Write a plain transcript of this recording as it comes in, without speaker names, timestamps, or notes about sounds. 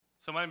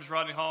So my name is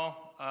Rodney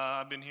Hall.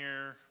 I've been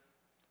here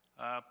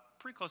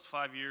pretty close to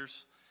 5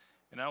 years,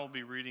 and I will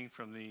be reading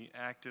from the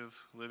active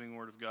living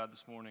Word of God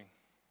this morning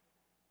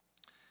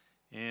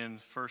in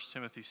 1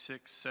 Timothy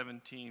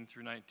 6:17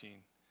 through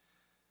 19.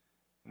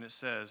 And it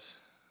says,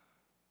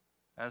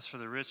 "As for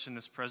the rich in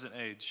this present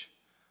age,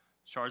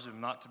 charge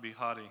them not to be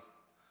haughty,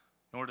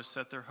 nor to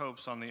set their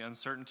hopes on the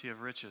uncertainty of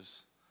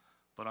riches,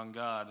 but on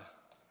God,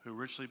 who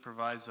richly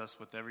provides us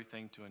with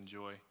everything to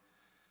enjoy.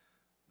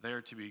 They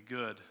are to be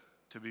good,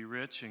 to be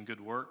rich in good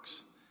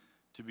works,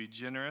 to be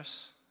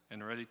generous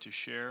and ready to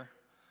share,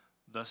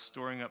 thus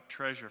storing up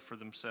treasure for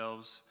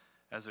themselves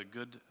as a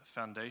good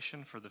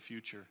foundation for the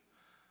future,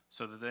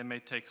 so that they may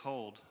take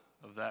hold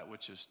of that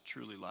which is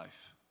truly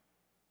life."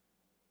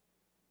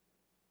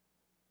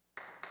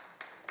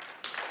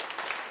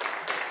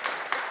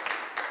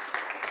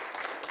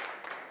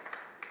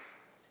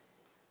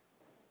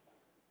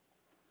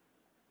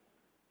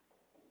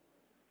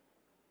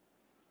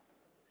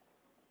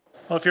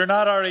 Well, if you're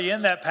not already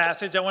in that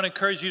passage, I want to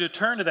encourage you to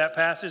turn to that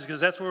passage because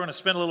that's where we're going to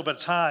spend a little bit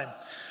of time.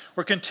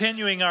 We're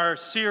continuing our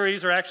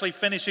series, or actually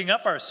finishing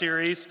up our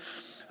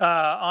series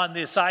on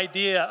this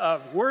idea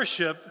of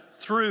worship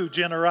through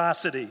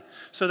generosity.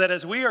 So that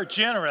as we are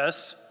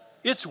generous,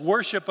 it's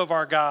worship of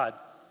our God.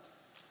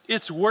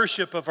 It's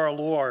worship of our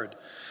Lord.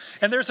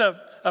 And there's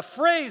a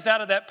phrase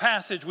out of that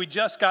passage we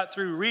just got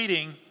through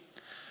reading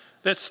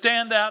that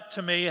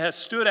has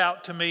stood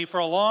out to me for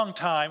a long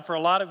time, for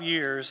a lot of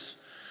years.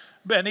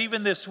 And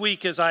even this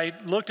week, as I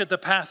looked at the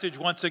passage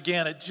once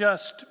again, it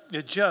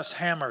just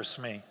hammers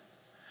me.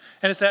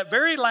 And it's that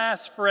very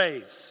last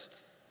phrase,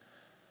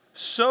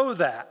 so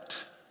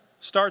that,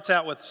 starts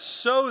out with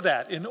so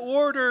that, in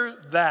order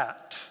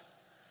that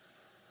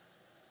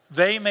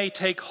they may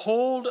take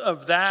hold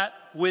of that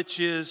which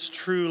is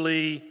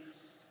truly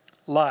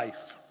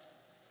life.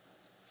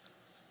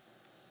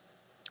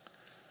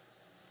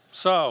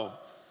 So,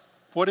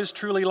 what is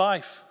truly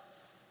life?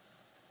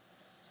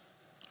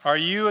 Are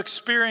you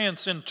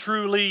experiencing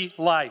truly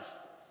life?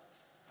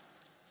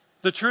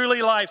 The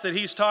truly life that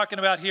he's talking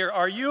about here,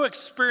 are you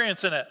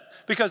experiencing it?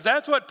 Because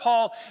that's what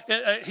Paul,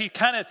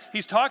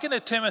 he's talking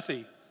to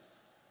Timothy.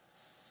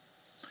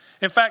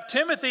 In fact,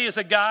 Timothy is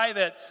a guy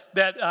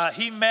that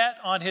he met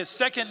on his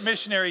second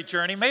missionary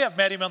journey. May have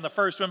met him on the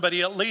first one, but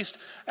he at least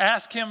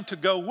asked him to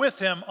go with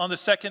him on the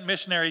second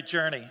missionary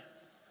journey.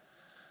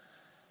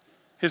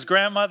 His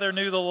grandmother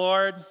knew the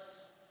Lord.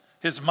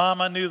 His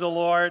mama knew the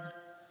Lord.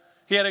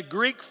 He had a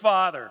Greek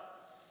father.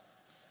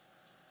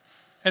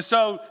 And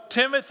so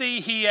Timothy,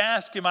 he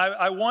asked him,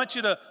 I want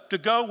you to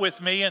go with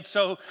me. And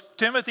so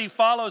Timothy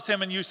follows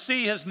him, and you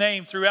see his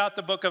name throughout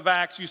the book of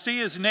Acts. You see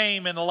his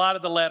name in a lot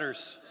of the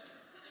letters.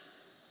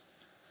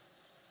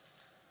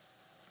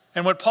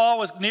 And when Paul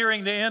was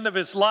nearing the end of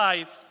his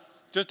life,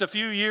 just a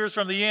few years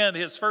from the end,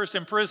 his first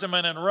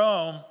imprisonment in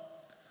Rome,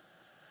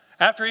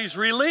 after he's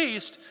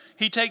released,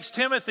 he takes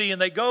Timothy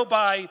and they go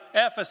by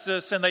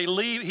Ephesus, and he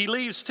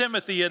leaves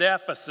Timothy at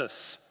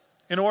Ephesus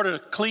in order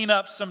to clean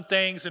up some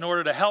things, in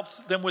order to help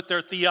them with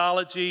their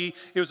theology.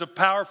 It was a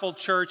powerful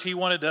church. He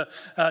wanted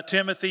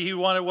Timothy, he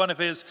wanted one of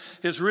his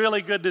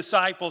really good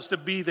disciples to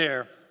be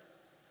there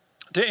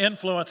to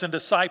influence and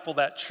disciple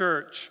that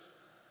church.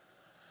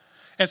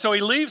 And so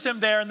he leaves him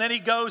there, and then he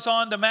goes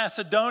on to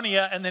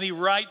Macedonia, and then he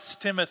writes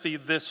Timothy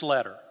this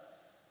letter.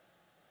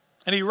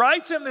 And he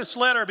writes him this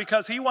letter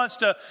because he wants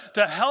to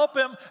help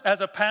him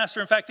as a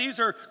pastor. In fact, these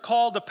are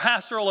called the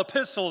pastoral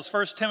epistles,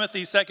 1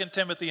 Timothy, 2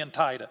 Timothy, and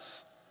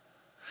Titus.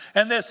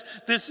 And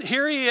this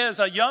here he is,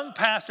 a young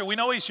pastor. We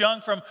know he's young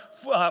from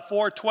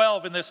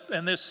 4:12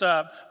 in this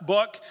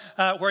book,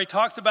 where he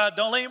talks about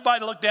don't let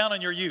anybody look down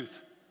on your youth.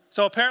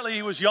 So apparently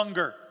he was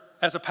younger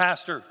as a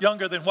pastor,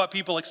 younger than what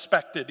people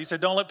expected. He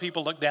said, don't let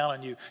people look down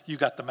on you. You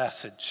got the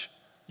message.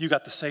 You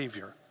got the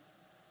Savior.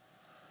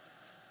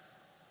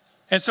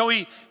 And so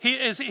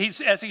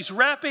as he's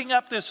wrapping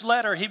up this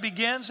letter, he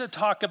begins to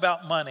talk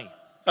about money.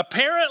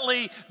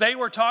 Apparently, they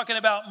were talking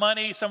about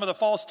money. Some of the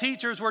false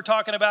teachers were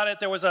talking about it.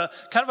 There was a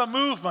kind of a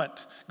movement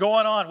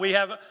going on. We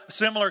have a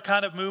similar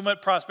kind of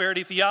movement,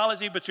 prosperity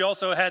theology, but you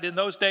also had in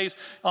those days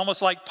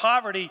almost like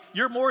poverty.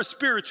 You're more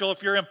spiritual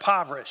if you're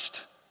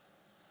impoverished,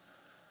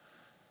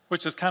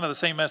 which is kind of the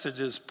same message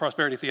as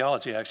prosperity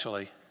theology,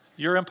 actually.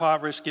 You're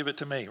impoverished, give it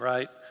to me,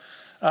 right?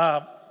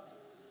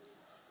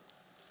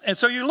 And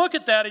so you look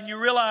at that and you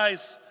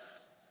realize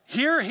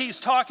here he's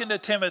talking to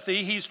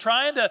Timothy. He's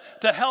trying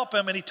to help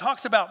him, and he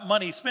talks about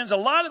money. He spends a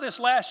lot of this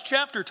last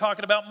chapter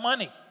talking about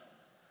money.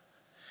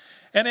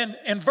 And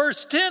in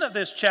verse 10 of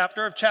this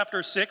chapter, of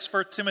chapter 6,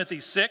 1 Timothy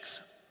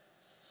 6,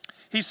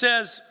 he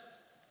says,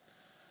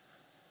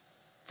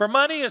 "For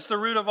money is the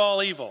root of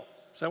all evil."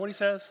 Is that what he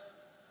says?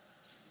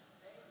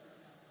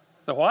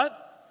 The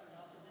what?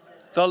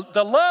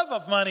 The love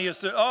of money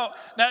is the,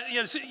 now,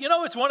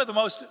 it's one of the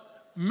most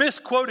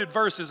misquoted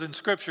verses in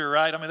Scripture,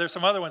 right? I mean, there's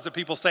some other ones that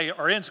people say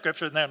are in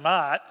Scripture and they're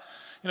not.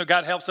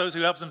 God helps those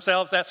who help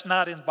themselves. That's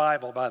not in the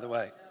Bible, by the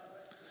way.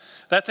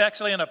 That's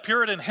actually in a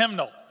Puritan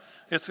hymnal.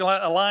 It's a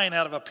line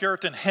out of a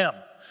Puritan hymn.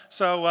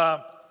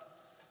 So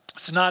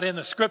It's not in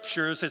the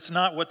scriptures. It's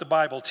not what the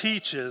Bible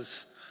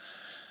teaches.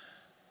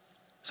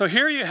 So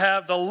here you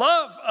have the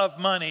love of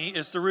money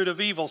is the root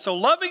of evil. So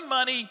loving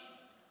money,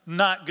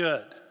 not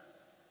good.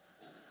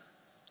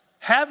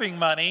 Having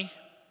money,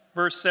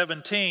 verse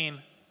 17,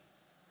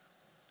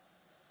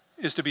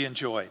 is to be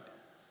enjoyed.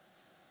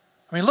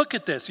 I mean, look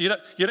at this. You're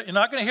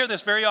not going to hear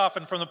this very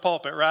often from the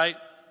pulpit, right?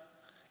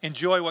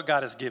 Enjoy what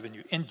God has given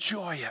you.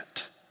 Enjoy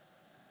it.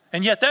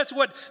 And yet that's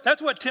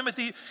what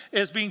Timothy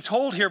is being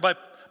told here by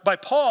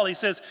Paul. He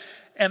says,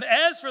 and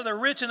as for the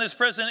rich in this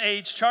present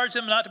age, charge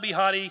them not to be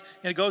haughty.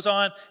 And it goes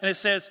on, and it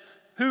says,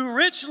 who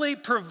richly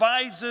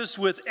provides us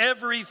with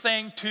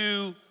everything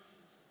to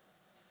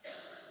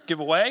give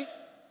away,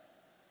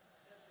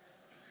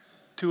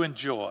 to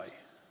enjoy.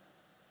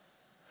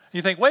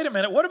 You think, wait a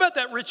minute, what about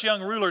that rich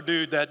young ruler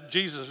dude that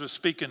Jesus was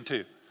speaking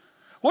to?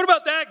 What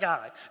about that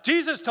guy?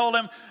 Jesus told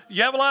him,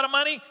 you have a lot of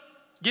money?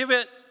 Give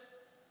it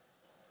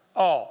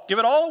all. Give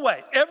it all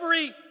away.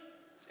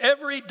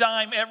 Every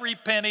dime, every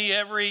penny,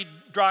 every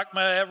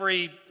drachma,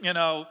 every,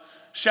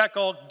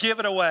 shekel, give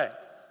it away.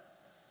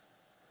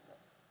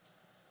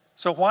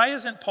 So why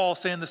isn't Paul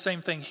saying the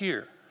same thing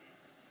here?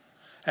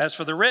 As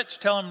for the rich,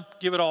 tell him,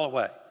 give it all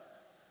away.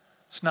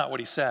 It's not what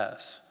he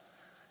says.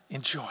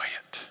 Enjoy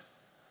it.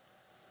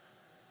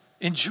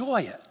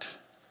 Enjoy it.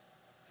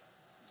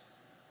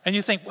 And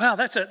you think, wow,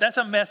 that's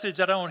a message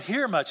that I don't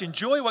hear much.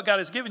 Enjoy what God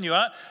has given you.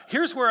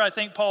 Here's where I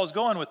think Paul's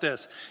going with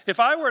this. If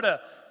I were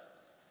to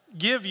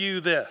give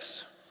you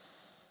this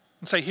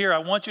and say, here, I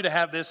want you to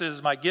have this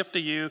as my gift to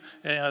you,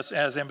 as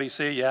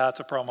NBC, yeah, it's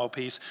a promo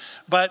piece.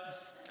 But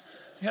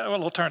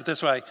we'll turn it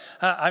this way.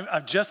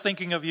 I'm just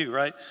thinking of you,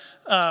 right?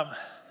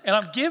 And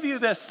I'll give you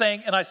this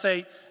thing, and I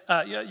say,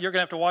 you're going to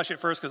have to wash it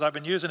first because I've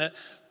been using it.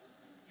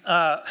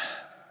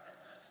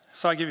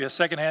 So I give you a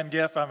secondhand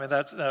gift. I mean,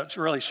 that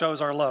really shows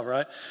our love,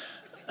 right?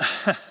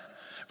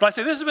 But I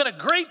say, this has been a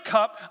great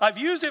cup. I've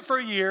used it for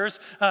years.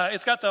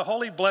 It's got the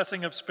holy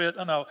blessing of spit.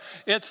 Oh, no,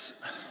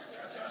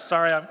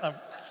 sorry, I'm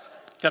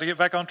got to get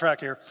back on track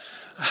here.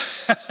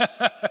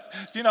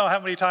 You know how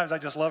many times I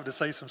just love to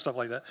say some stuff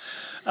like that.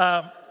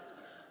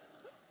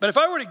 But if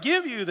I were to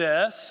give you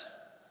this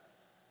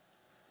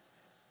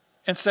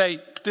and say,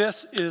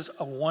 this is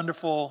a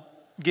wonderful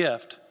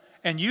gift,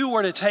 and you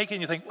were to take it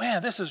and you think,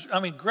 man,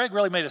 Greg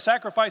really made a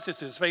sacrifice.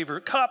 It's his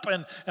favorite cup,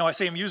 and I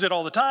see him use it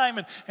all the time.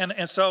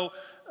 And so,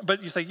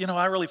 but you think,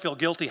 I really feel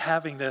guilty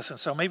having this, and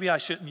so maybe I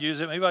shouldn't use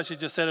it. Maybe I should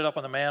just set it up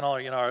on the mantle,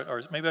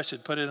 or maybe I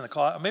should put it in the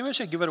closet. Maybe I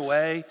should give it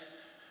away.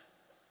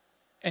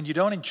 And you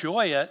don't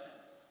enjoy it,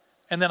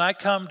 and then I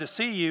come to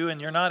see you and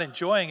you're not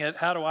enjoying it.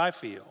 How do I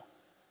feel?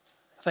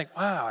 I think,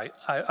 wow,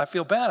 I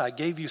feel bad. I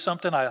gave you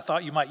something. I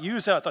thought you might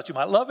use it. I thought you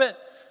might love it.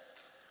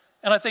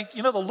 And I think,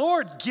 the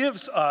Lord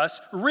gives us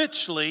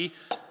richly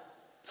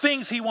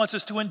things he wants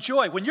us to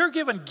enjoy. When you're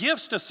giving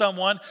gifts to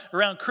someone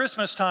around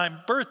Christmas time,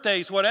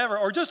 birthdays, whatever,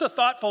 or just a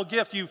thoughtful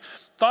gift, you've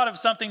thought of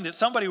something that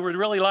somebody would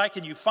really like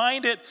and you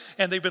find it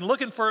and they've been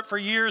looking for it for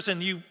years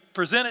and you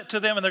present it to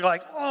them and they're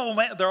like, oh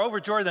man, they're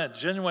overjoyed. They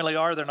genuinely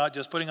are. They're not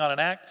just putting on an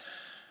act.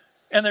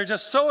 And they're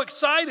just so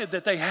excited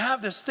that they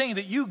have this thing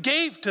that you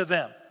gave to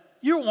them.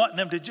 You're wanting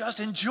them to just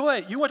enjoy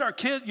it. You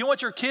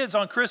want your kids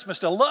on Christmas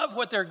to love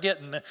what they're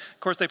getting. Of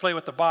course, they play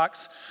with the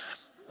box.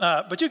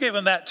 But you gave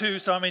them that too,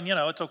 so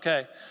it's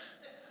okay.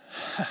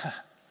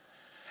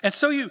 And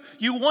so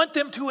you want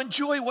them to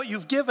enjoy what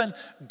you've given.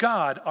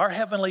 God, our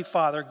Heavenly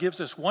Father,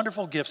 gives us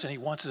wonderful gifts and he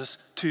wants us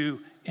to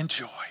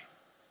enjoy.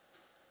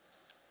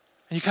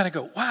 And you kind of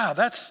go, wow,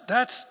 that's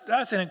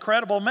an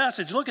incredible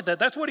message. Look at that.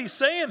 That's what he's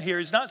saying here.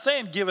 He's not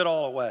saying give it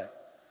all away.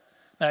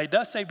 Now, he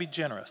does say be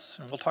generous,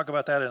 and we'll talk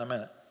about that in a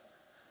minute.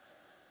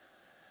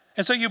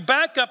 And so you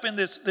back up in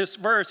this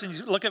verse and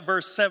you look at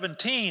verse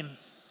 17.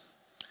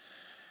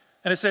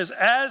 And it says,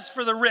 as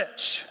for the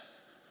rich.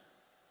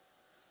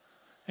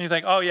 And you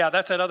think, oh yeah,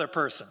 that's that other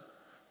person.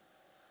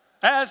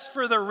 As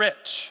for the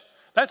rich.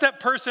 That's that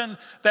person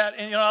that,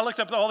 and I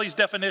looked up all these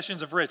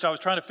definitions of rich. I was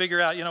trying to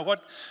figure out,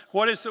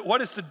 what is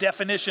the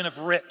definition of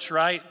rich,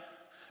 right?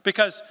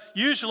 Because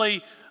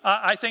usually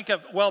I think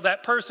of,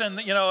 that person,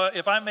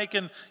 if I'm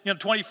making,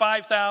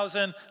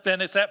 $25,000,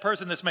 then it's that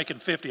person that's making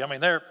 50. I mean,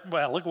 look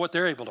at what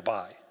they're able to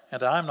buy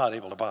and that I'm not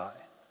able to buy.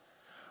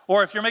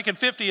 Or if you're making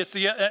 50, it's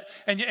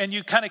and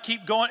you kind of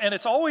keep going, and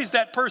it's always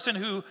that person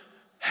who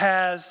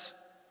has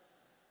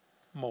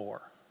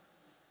more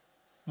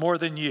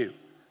than you.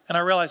 And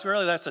I realized,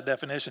 really, that's the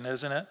definition,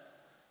 isn't it?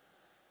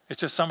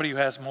 It's just somebody who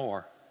has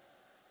more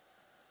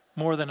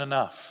than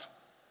enough.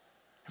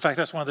 In fact,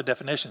 that's one of the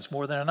definitions,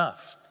 more than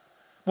enough.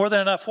 More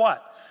than enough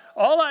what?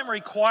 All I'm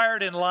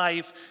required in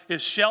life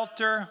is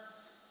shelter,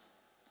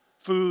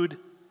 food,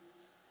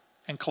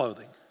 and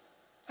clothing.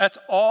 That's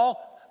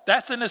all.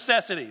 That's the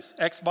necessities.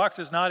 Xbox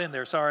is not in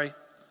there, sorry.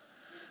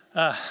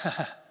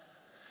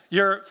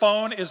 Your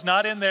phone is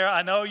not in there.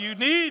 I know you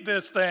need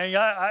this thing.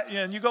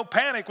 And you go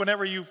panic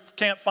whenever you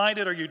can't find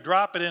it or you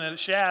drop it and it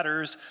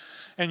shatters.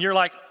 And you're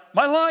like,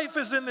 my life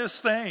is in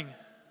this thing.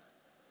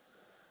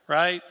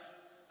 Right?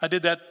 I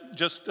did that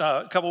just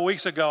a couple of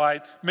weeks ago.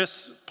 I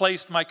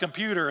misplaced my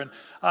computer, and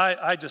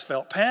I just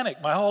felt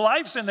panic. My whole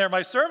life's in there.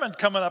 My sermon's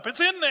coming up.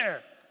 It's in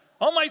there.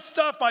 All my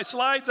stuff, my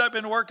slides I've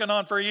been working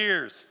on for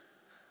years.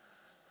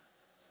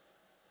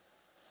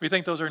 We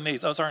think those are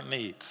needs. Those aren't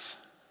needs.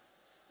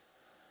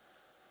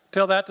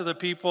 Tell that to the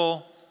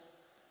people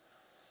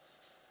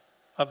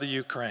of the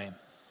Ukraine,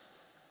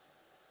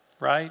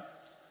 right?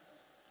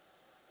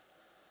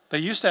 They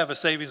used to have a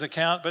savings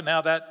account, but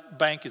now that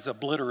bank is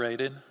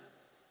obliterated.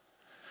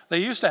 They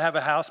used to have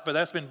a house, but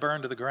that's been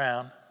burned to the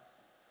ground.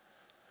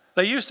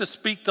 They used to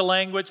speak the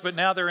language, but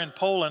now they're in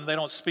Poland. They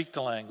don't speak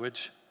the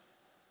language.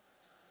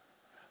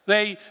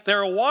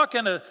 They're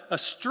walking a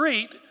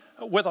street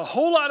with a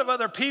whole lot of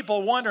other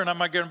people wondering,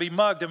 am I going to be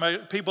mugged?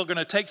 Am people going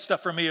to take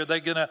stuff from me? Are they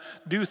going to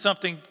do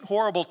something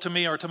horrible to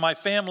me or to my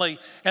family?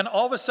 And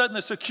all of a sudden,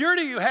 the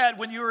security you had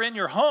when you were in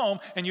your home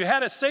and you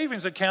had a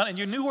savings account and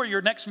you knew where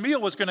your next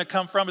meal was going to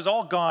come from is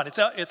all gone.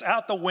 It's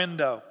out the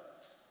window.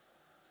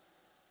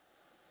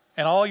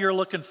 And all you're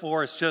looking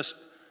for is just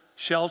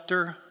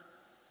shelter.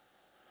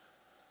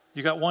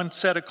 You got one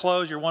set of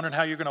clothes. You're wondering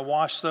how you're going to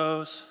wash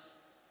those.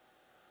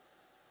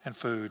 And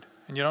food.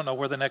 And you don't know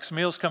where the next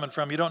meal's coming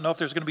from. You don't know if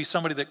there's going to be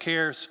somebody that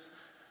cares.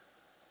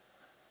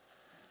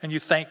 And you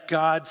thank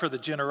God for the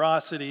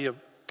generosity of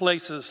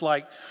places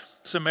like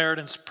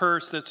Samaritan's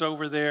Purse that's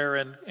over there,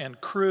 and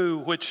Cru,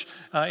 which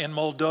in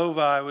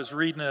Moldova, I was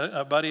reading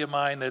a buddy of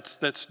mine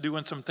that's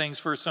doing some things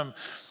for some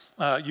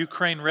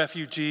Ukraine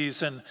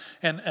refugees. And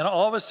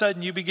all of a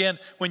sudden you begin,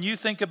 when you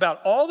think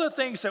about all the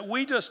things that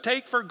we just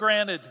take for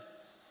granted,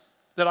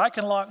 that I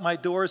can lock my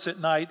doors at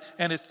night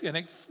and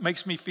it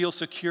makes me feel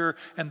secure,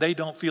 and they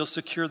don't feel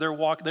secure.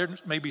 They're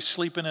maybe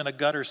sleeping in a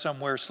gutter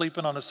somewhere,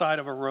 sleeping on the side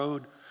of a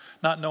road,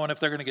 not knowing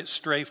if they're going to get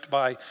strafed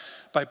by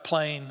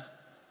plane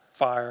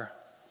fire.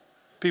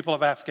 People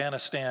of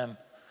Afghanistan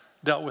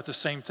dealt with the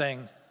same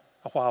thing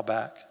a while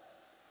back.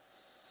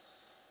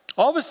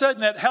 All of a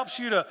sudden that helps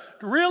you to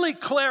really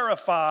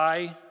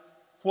clarify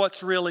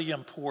what's really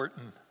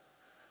important.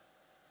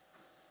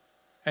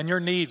 And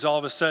your needs all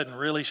of a sudden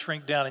really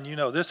shrink down, and you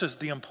know this is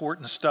the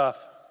important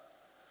stuff.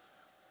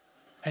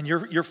 And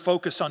you're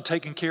focused on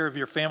taking care of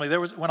your family.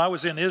 When I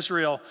was in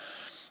Israel,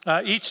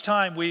 each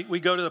time we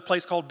go to the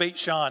place called Beit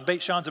Shan.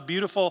 Beit Shan's a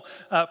beautiful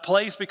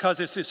place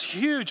because it's this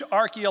huge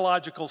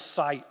archaeological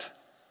site.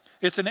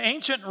 It's an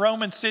ancient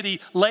Roman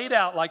city laid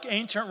out like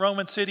ancient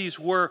Roman cities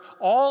were.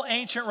 All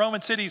ancient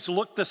Roman cities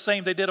looked the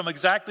same. They did them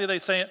exactly the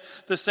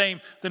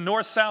same. The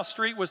north-south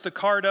street was the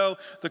Cardo.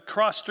 The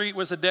cross street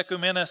was the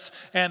Decumanus.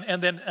 And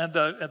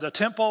the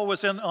temple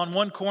was on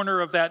one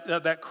corner of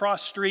that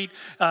cross street,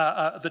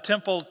 the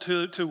temple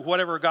to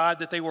whatever god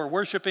that they were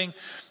worshiping.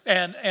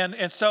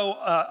 And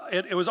so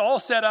it was all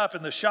set up,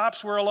 and the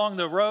shops were along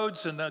the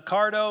roads and the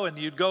Cardo, and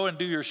you'd go and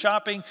do your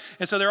shopping.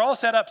 And so they're all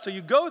set up. So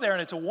you go there,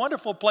 and it's a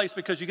wonderful place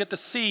because you get to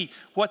see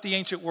what the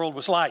ancient world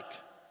was like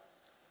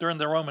during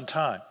the Roman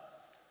time.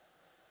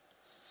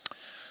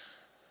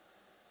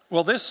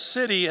 Well, this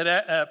city had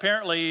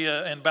apparently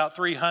in about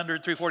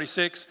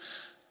 346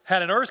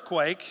 had an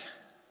earthquake,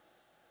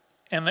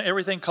 and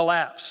everything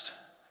collapsed.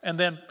 And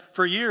then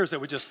for years it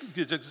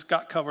just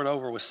got covered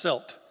over with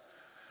silt,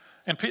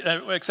 and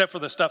except for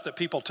the stuff that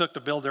people took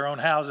to build their own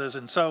houses.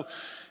 And so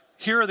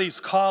here are these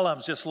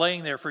columns just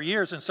laying there for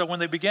years. And so when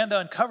they began to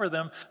uncover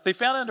them, they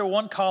found under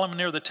one column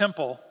near the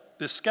temple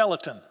this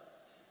skeleton.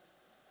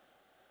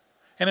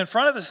 And in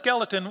front of the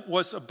skeleton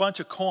was a bunch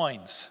of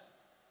coins.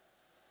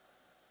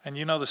 And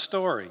you know the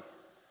story.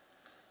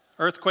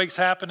 Earthquake's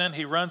happening.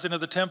 He runs into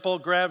the temple,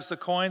 grabs the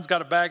coins,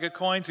 got a bag of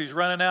coins. He's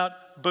running out.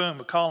 Boom,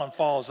 a column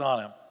falls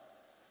on him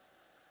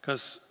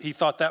because he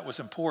thought that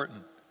was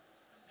important.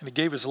 And he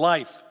gave his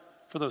life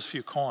for those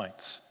few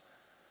coins.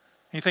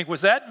 And you think,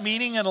 was that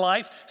meaning in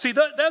life? See,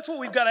 that's what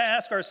we've got to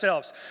ask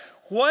ourselves.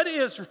 What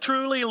is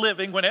truly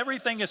living when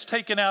everything is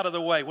taken out of the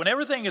way, when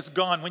everything is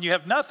gone, when you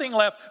have nothing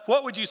left?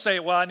 What would you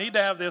say? Well, I need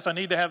to have this, I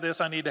need to have this,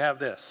 I need to have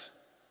this.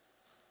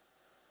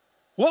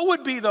 What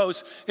would be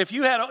those, if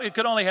it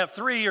could only have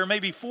 3 or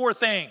maybe 4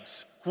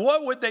 things,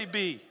 what would they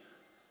be?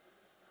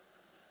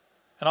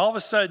 And all of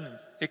a sudden,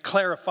 it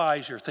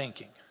clarifies your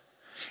thinking.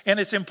 And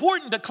it's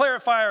important to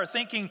clarify our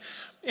thinking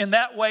in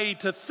that way,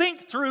 to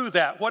think through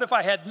that. What if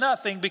I had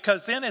nothing?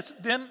 Because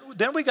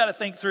then we got to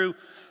think through,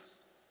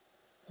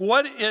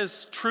 what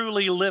is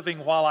truly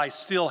living while I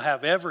still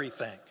have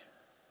everything?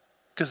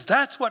 Because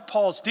that's what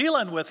Paul's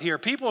dealing with here.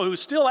 People who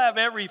still have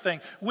everything.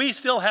 We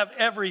still have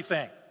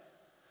everything.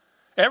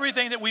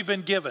 Everything that we've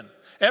been given.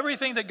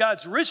 Everything that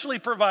God's richly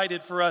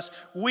provided for us,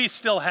 we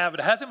still have it.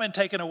 It hasn't been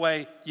taken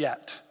away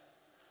yet.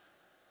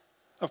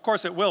 Of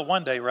course it will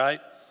one day, right?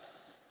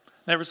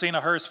 Never seen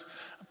a hearse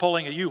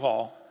pulling a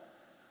U-Haul.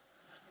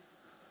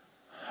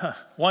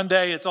 One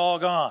day it's all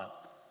gone.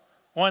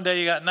 One day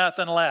you got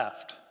nothing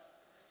left.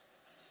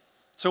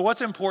 So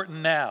what's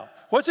important now?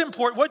 What's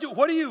important?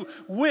 What do you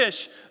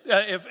wish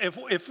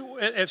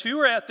if you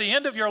were at the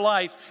end of your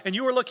life and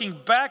you were looking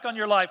back on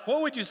your life?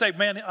 What would you say?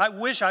 Man, I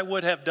wish I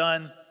would have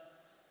done.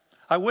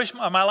 I wish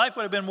my life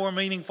would have been more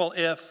meaningful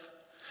if.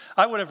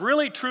 I would have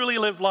really, truly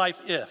lived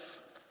life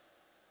if.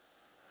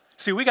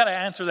 See, we got to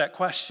answer that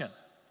question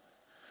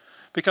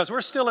because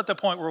we're still at the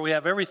point where we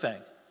have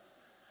everything.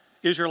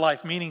 Is your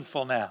life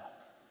meaningful now?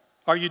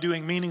 Are you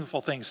doing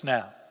meaningful things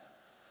now?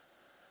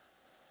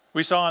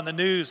 We saw on the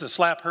news the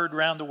slap heard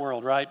around the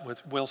world, right,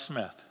 with Will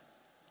Smith.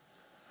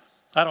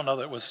 I don't know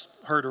that it was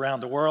heard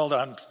around the world.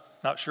 I'm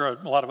not sure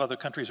a lot of other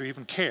countries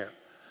even care,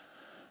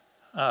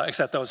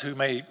 except those who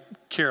may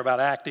care about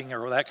acting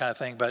or that kind of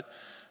thing. But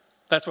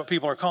that's what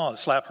people are calling it,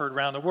 slap heard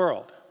around the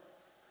world.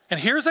 And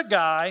here's a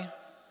guy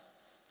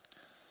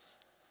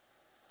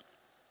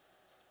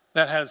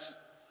that has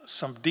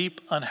some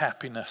deep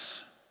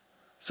unhappiness,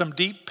 some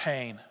deep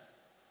pain.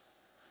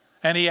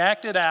 And he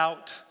acted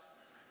out.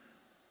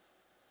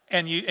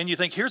 And you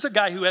think, here's a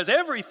guy who has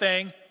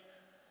everything.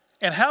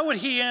 And how would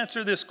he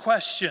answer this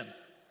question?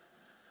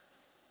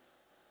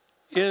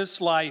 Is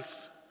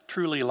life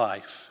truly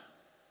life,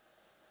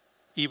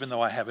 even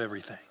though I have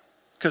everything?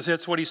 Because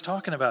that's what he's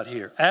talking about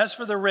here. As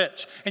for the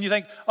rich, and you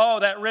think, oh,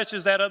 that rich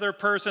is that other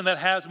person that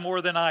has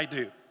more than I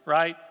do,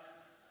 right?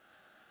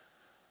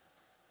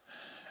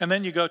 And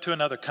then you go to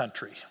another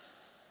country.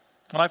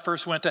 When I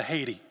first went to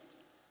Haiti,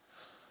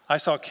 I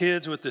saw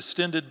kids with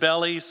distended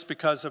bellies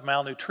because of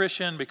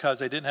malnutrition, because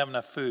they didn't have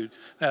enough food.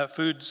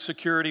 Food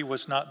security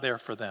was not there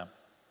for them.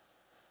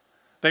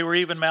 They were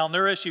even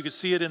malnourished. You could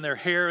see it in their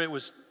hair. It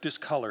was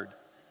discolored.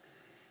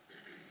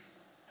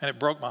 And it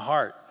broke my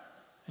heart.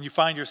 And you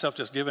find yourself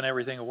just giving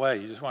everything away.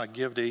 You just want to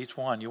give to each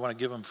one. You want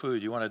to give them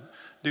food. You want to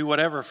do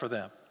whatever for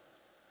them.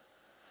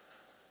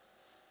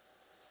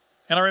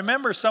 And I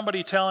remember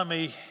somebody telling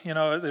me,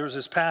 there was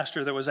this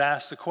pastor that was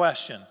asked the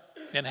question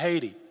in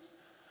Haiti.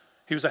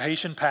 He was a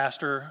Haitian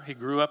pastor. He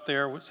grew up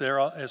there, was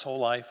there his whole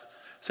life.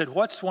 Said,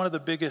 what's one of the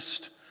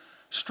biggest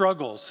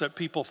struggles that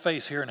people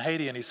face here in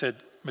Haiti? And he said,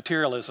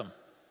 materialism.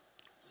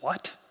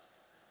 What?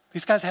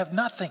 These guys have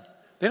nothing.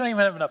 They don't even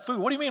have enough food.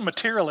 What do you mean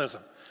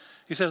materialism?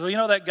 He says,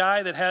 well, that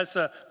guy that has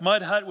the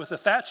mud hut with the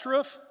thatched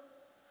roof?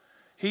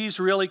 He's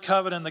really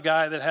coveting the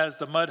guy that has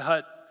the mud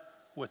hut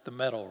with the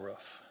metal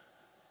roof.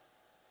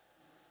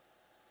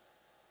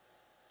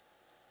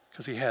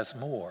 Because he has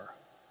more.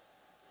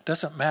 It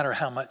doesn't matter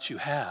how much you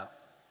have.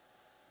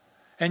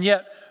 And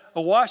yet,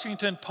 a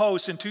Washington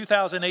Post in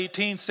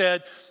 2018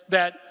 said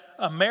that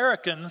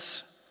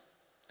Americans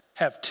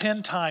have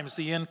 10 times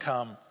the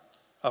income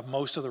of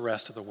most of the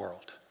rest of the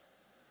world.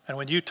 And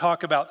when you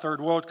talk about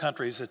third world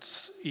countries,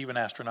 it's even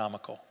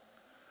astronomical.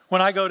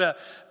 When I go to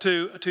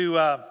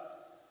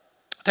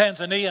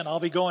Tanzania, and I'll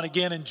be going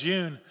again in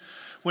June,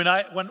 when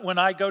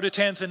I go to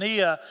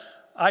Tanzania,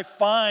 I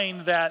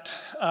find that,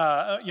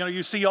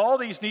 you see all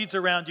these needs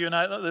around you.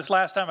 And this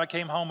last time I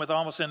came home with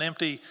almost an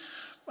empty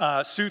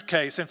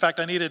suitcase. In fact,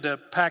 I needed to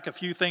pack a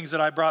few things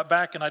that I brought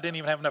back, and I didn't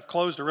even have enough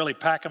clothes to really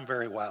pack them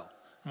very well.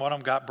 And one of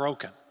them got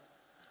broken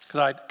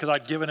because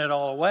I'd given it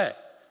all away.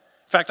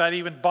 In fact, I'd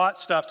even bought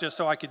stuff just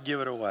so I could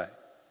give it away.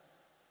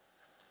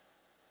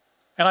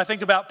 And I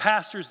think about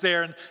pastors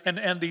there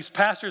and these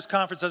pastors'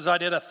 conferences. I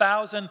did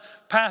 1,000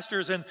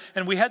 pastors, and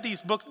we had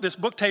this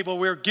book table.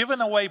 We were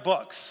giving away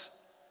books.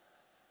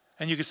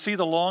 And you could see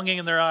the longing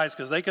in their eyes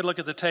because they could look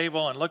at the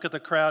table and look at the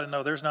crowd and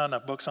know there's not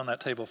enough books on that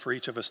table for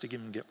each of us to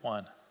even get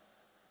one.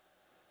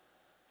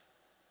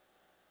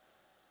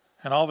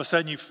 And all of a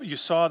sudden you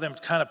saw them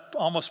kind of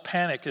almost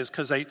panic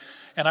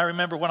and I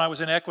remember when I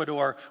was in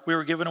Ecuador, we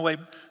were giving away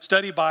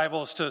study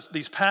Bibles to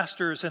these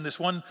pastors, and this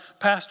one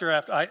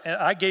pastor,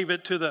 I gave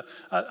it to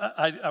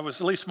I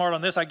was at least smart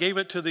on this, I gave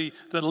it to the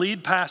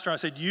lead pastor. I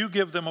said, you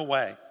give them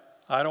away.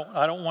 I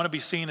don't want to be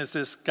seen as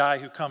this guy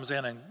who comes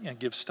in and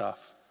gives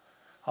stuff.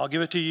 I'll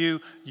give it to you.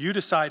 You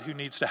decide who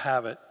needs to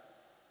have it.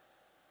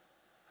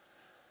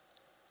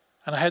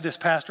 And I had this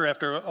pastor,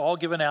 after all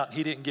given out,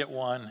 he didn't get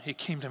one. He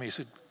came to me, he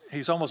said,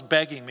 he's almost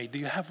begging me, do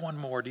you have one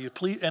more? Do you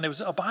please? And it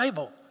was a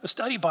Bible, a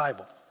study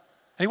Bible.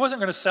 And he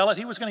wasn't going to sell it.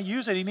 He was going to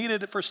use it. He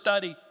needed it for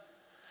study.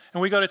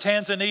 And we go to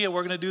Tanzania,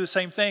 we're going to do the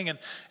same thing.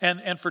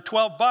 And for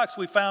 $12,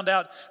 we found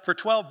out for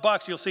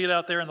 $12, you'll see it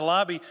out there in the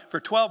lobby, for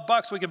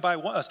 $12 we can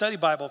buy a study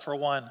Bible for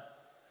one.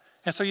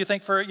 And so you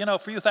think for a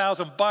few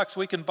 $1,000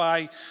 we can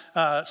buy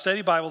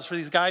study Bibles for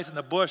these guys in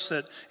the bush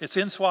that it's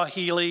in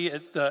Swahili,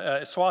 it's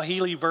the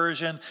Swahili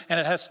version, and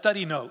it has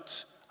study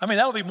notes. I mean,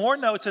 that'll be more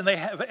notes than they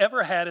have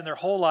ever had in their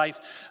whole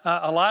life.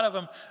 A lot of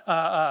them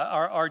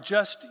are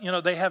just,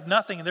 they have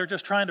nothing, and they're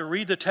just trying to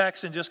read the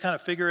text and just kind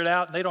of figure it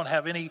out, and they don't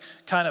have any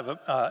kind of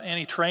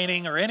any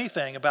training or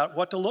anything about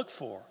what to look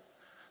for.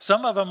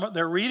 Some of them,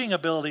 their reading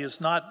ability is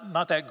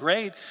not that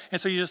great,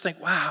 and so you just think,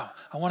 wow,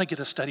 I want to get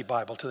a study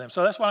Bible to them.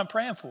 So that's what I'm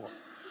praying for.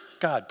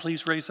 God,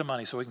 please raise the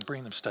money so we can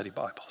bring them study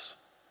Bibles.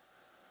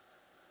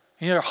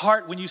 In your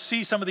heart, when you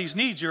see some of these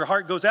needs, your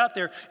heart goes out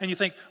there, and you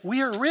think,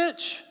 we are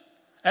rich.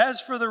 As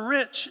for the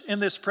rich in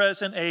this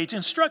present age,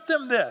 instruct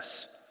them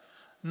this,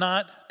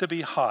 not to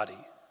be haughty.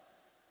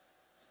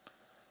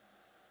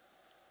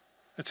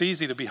 It's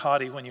easy to be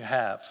haughty when you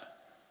have.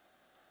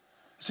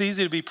 It's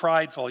easy to be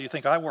prideful. You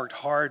think, I worked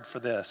hard for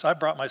this. I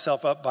brought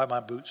myself up by my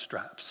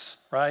bootstraps,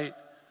 right?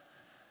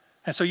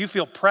 And so you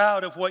feel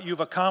proud of what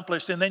you've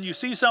accomplished, and then you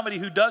see somebody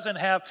who doesn't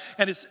have,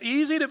 and it's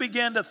easy to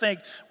begin to think,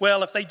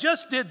 well, if they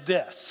just did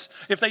this,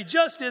 if they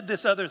just did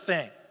this other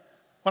thing.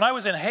 When I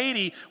was in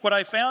Haiti, what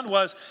I found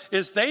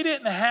is they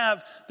didn't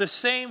have the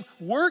same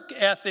work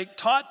ethic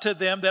taught to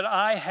them that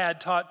I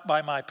had taught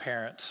by my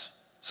parents.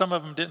 Some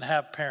of them didn't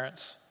have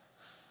parents.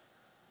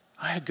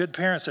 I had good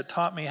parents that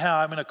taught me how.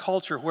 I'm in a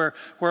culture where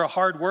a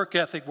hard work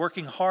ethic,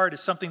 working hard,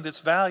 is something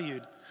that's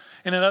valued.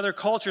 And in other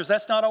cultures,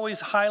 that's not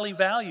always highly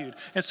valued.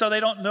 And so they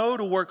don't know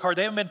to work hard.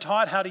 They haven't been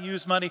taught how to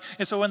use money.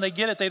 And so when they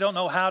get it, they don't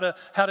know how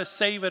to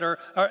save it. Or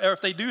if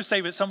they do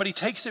save it, somebody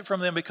takes it from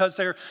them because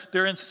they're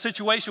in a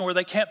situation where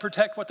they can't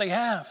protect what they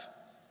have.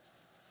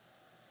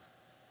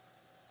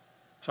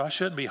 So I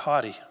shouldn't be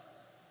haughty.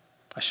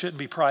 I shouldn't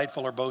be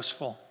prideful or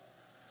boastful.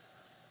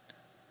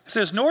 It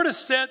says, nor to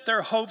set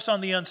their hopes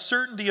on the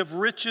uncertainty of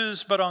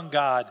riches, but on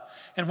God.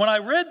 And when I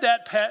read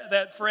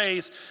that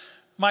phrase,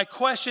 my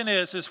question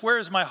is where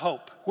is my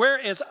hope? Where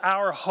is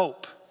our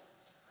hope?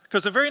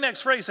 Because the very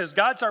next phrase says,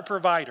 God's our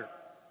provider,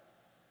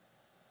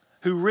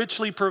 who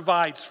richly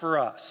provides for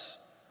us.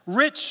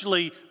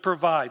 Richly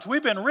provides.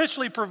 We've been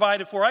richly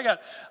provided for. I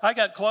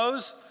got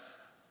clothes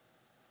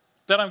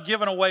that I'm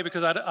giving away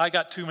because I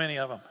got too many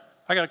of them.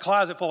 I got a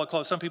closet full of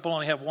clothes. Some people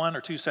only have 1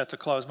 or 2 sets of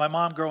clothes. My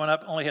mom growing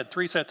up only had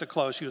 3 sets of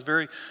clothes. She was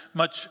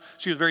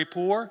very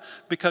poor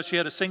because she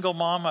had a single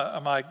mom.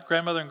 My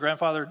grandmother and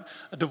grandfather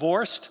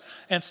divorced.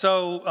 And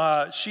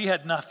so she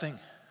had nothing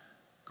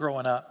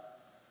growing up.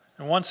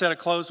 And 1 set of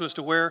clothes was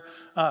to wear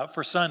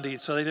for Sunday,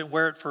 so they didn't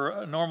wear it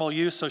for normal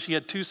use. So she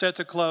had 2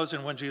 sets of clothes,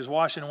 and when she was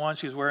washing one,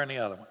 she was wearing the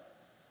other one.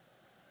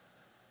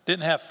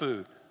 Didn't have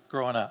food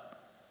growing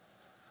up.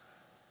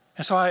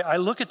 And so I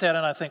look at that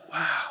and I think,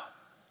 wow.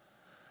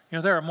 You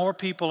know, there are more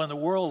people in the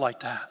world like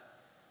that.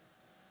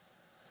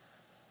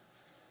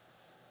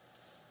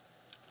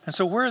 And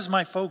so where is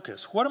my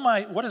focus?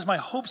 What is my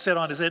hope set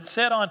on? Is it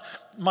set on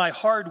my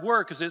hard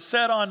work? Is it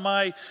set on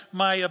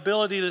my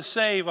ability to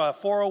save a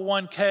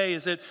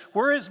 401k?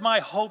 Where is my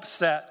hope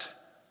set?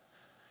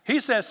 He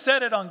says,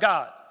 set it on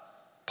God.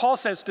 Paul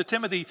says to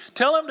Timothy,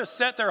 tell them to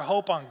set their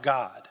hope on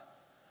God.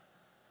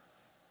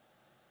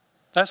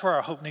 That's where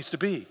our hope needs to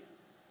be.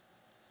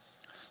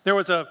 There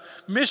was a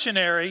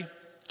missionary,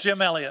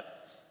 Jim Elliot.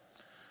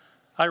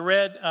 I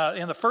read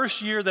in the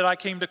first year that I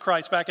came to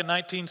Christ, back in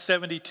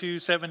 1972,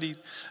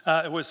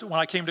 it was when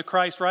I came to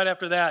Christ. Right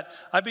after that,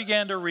 I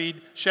began to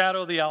read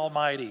Shadow of the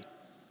Almighty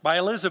by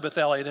Elisabeth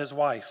Elliot, his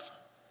wife.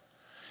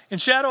 In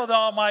Shadow of the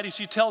Almighty,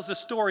 she tells the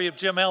story of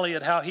Jim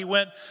Elliot, how he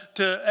went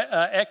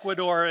to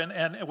Ecuador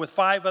and with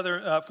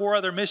 4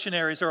 other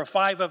missionaries. There were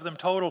 5 of them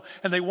total,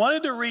 and they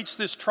wanted to reach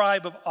this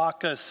tribe of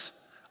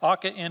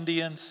Auca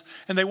Indians,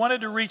 and they wanted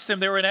to reach them.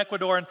 They were in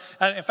Ecuador,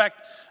 and in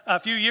fact, a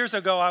few years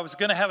ago, I was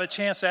going to have a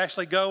chance to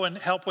actually go and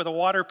help with a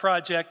water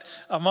project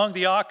among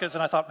the Aucas,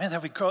 and I thought, man,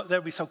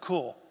 that'd be so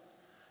cool,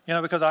 you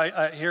know, because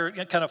I hear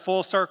it kind of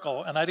full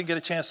circle, and I didn't get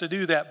a chance to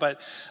do that,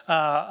 but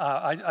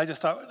I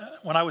just thought,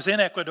 when I was in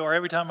Ecuador,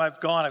 every time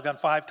I've gone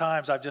 5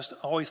 times, I've just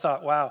always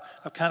thought, wow,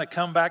 I've kind of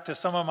come back to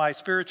some of my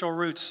spiritual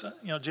roots.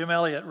 You know, Jim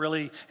Elliot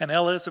really, and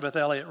Elisabeth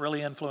Elliot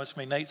really influenced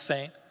me, Nate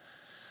Saint,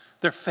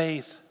 their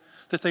faith,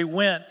 that they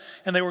went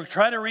and they were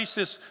trying to reach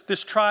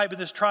this tribe, and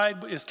this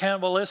tribe is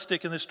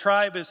cannibalistic, and this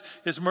tribe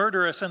is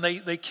murderous, and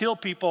they kill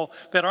people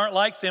that aren't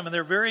like them, and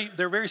they're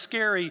very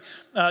scary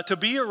to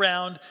be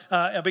around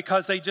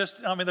because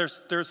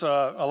there's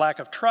a lack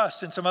of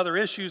trust and some other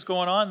issues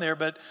going on there.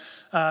 But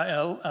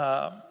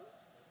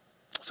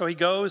so he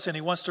goes and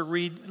he wants to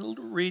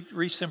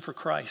reach them for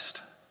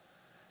Christ,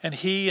 and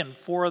he and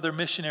 4 other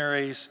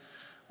missionaries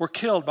were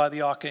killed by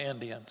the Auca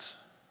Indians.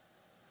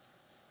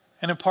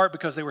 And in part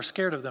because they were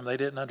scared of them. They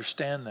didn't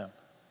understand them.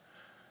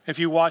 If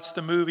you watch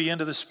the movie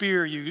Into the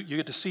Spear, you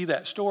get to see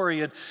that story.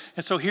 And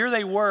so here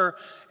they were.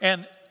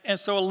 And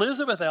so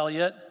Elisabeth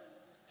Elliot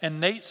and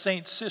Nate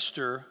Saint's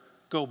sister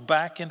go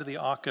back into the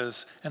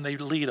Aucas, and they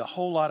lead a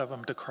whole lot of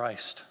them to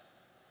Christ,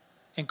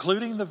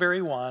 including the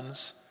very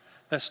ones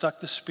that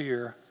stuck the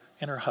spear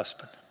in her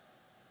husband.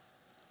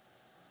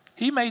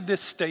 He made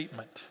this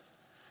statement: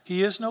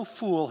 he is no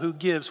fool who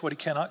gives what he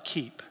cannot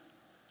keep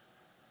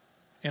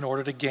in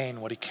order to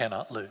gain what he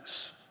cannot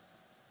lose.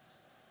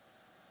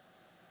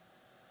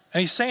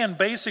 And he's saying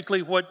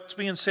basically what's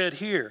being said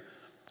here.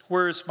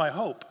 Where is my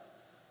hope?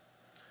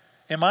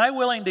 Am I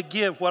willing to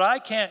give what I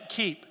can't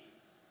keep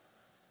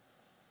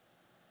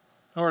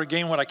in order to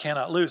gain what I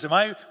cannot lose? Am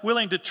I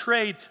willing to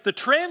trade the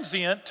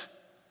transient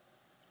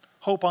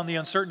hope on the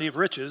uncertainty of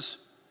riches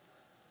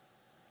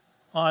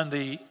on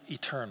the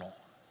eternal?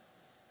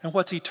 And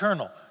what's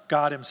eternal?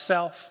 God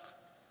himself,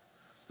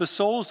 the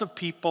souls of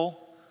people,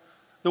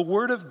 the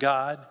Word of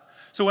God.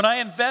 So when I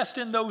invest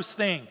in those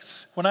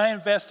things, when I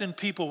invest in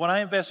people, when I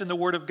invest in the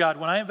Word of God,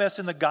 when I invest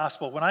in the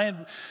gospel, when I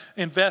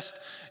invest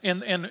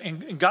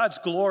in God's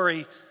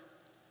glory,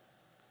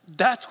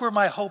 that's where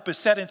my hope is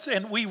set.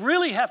 And we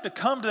really have to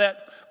come to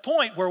that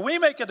point where we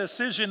make a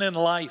decision in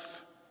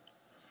life.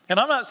 And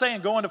I'm not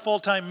saying go into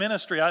full-time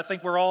ministry. I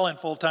think we're all in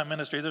full-time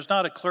ministry. There's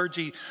not a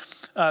clergy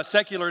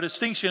secular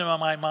distinction in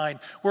my mind.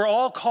 We're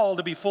all called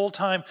to be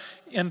full-time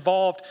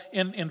involved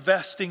in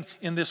investing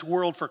in this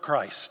world for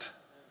Christ.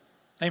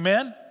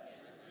 Amen?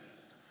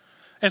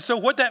 And so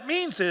what that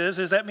means is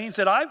that means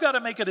that I've got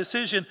to make a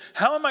decision.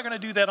 How am I going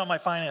to do that on my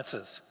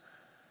finances?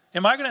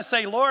 Am I going to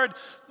say, Lord,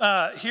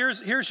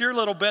 here's your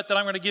little bit that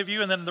I'm going to give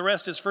you, and then the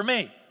rest is for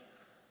me?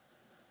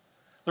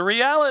 The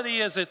reality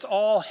is it's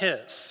all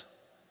His.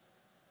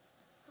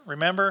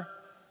 Remember?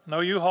 No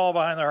U-Haul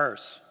behind the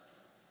hearse.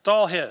 It's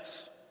all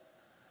His.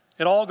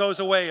 It all goes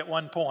away at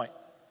one point.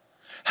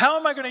 How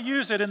am I going to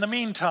use it in the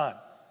meantime?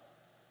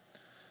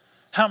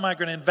 How am I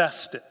going to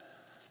invest it?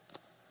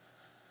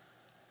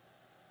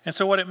 And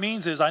so what it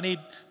means is I need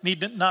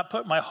to not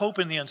put my hope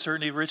in the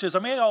uncertainty of riches. I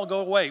mean, it'll all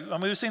go away. I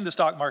mean, we've seen the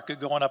stock market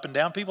going up and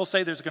down. People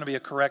say there's going to be a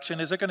correction.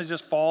 Is it going to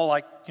just fall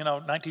like,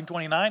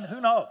 1929? Who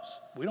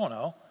knows? We don't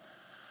know.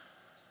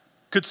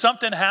 Could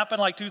something happen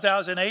like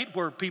 2008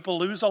 where people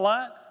lose a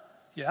lot?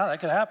 Yeah, that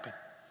could happen.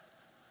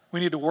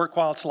 We need to work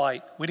while it's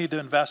light. We need to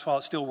invest while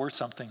it's still worth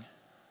something.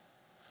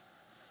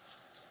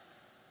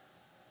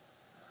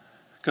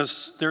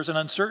 Because there's an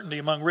uncertainty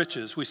among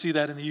riches. We see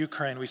that in the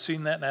Ukraine. We've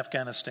seen that in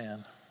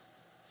Afghanistan.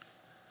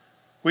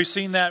 We've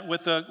seen that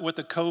with the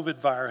COVID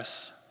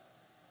virus.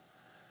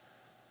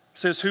 It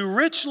says, who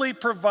richly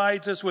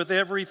provides us with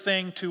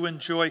everything to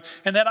enjoy.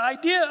 And that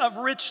idea of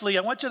richly,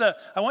 I want you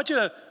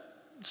to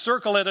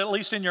circle it at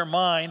least in your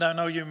mind. I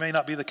know you may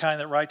not be the kind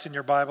that writes in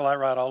your Bible. I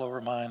write all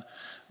over mine.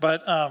 But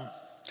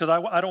because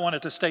I don't want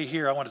it to stay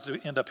here. I want it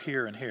to end up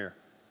here and here,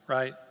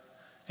 right?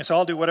 And so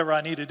I'll do whatever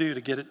I need to do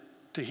to get it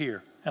to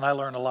here. And I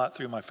learn a lot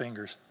through my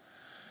fingers.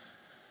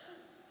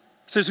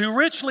 It says, who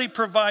richly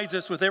provides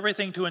us with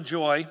everything to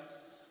enjoy.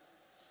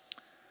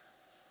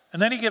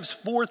 And then he gives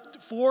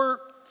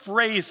four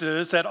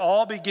phrases that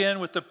all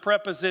begin with the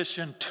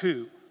preposition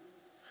to.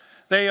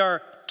 They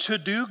are to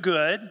do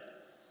good,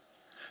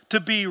 to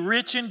be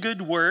rich in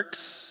good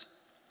works,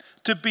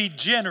 to be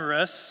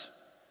generous,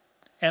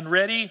 and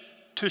ready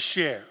to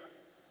share.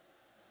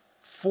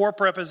 4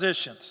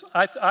 prepositions.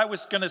 I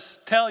was going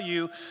to tell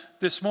you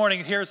this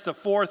morning, here's the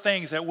 4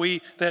 things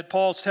that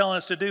Paul's telling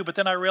us to do, but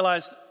then I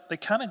realized I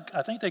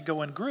think they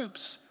go in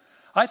groups.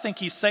 I think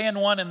he's saying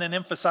one and then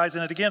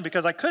emphasizing it again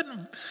because I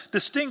couldn't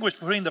distinguish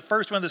between the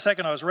first one and the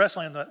second. I was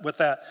wrestling with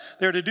that.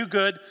 They're to do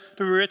good,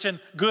 to be rich in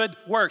good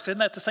works. Isn't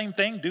that the same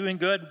thing? Doing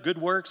good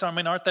works. I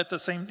mean,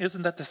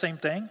 isn't that the same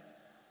thing?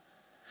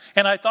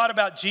 And I thought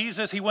about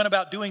Jesus. He went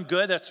about doing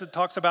good. That's what it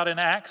talks about in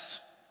Acts.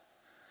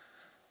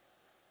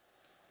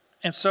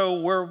 And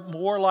so we're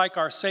more like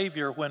our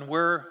Savior when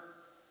we're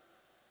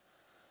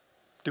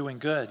doing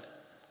good.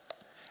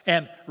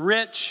 And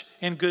rich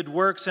in good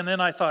works. And then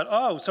I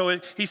thought, so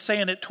he's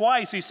saying it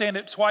twice. He's saying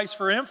it twice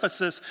for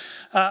emphasis.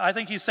 I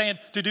think he's saying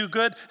to do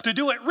good, to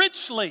do it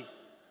richly.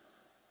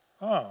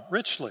 Oh,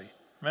 richly.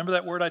 Remember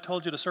that word I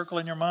told you to circle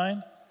in your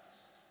mind?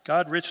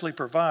 God richly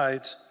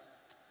provides.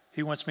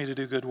 He wants me to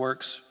do good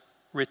works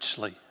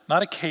richly.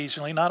 Not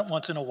occasionally, not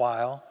once in a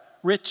while.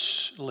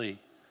 Richly.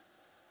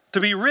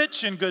 To be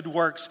rich in good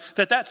works.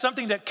 That's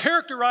something that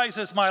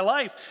characterizes my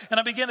life.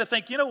 And I begin to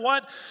think, you know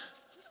what?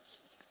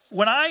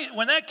 When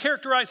that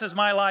characterizes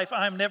my life,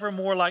 I'm never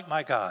more like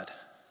my God.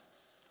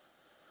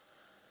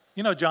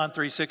 You know John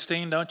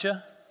 3:16, don't you?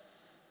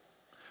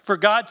 For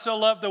God so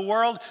loved the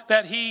world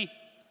that he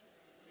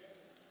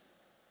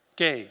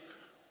gave.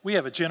 We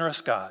have a generous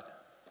God.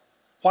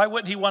 Why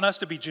wouldn't he want us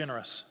to be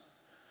generous?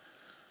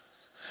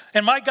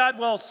 And my God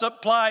will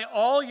supply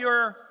all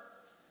your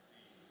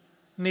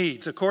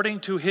needs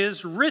according to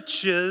his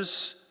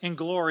riches in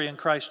glory in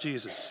Christ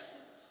Jesus.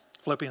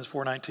 Philippians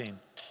 4:19.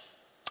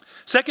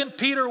 2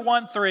 Peter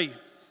 1:3.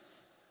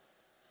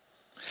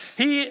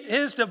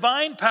 His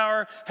divine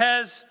power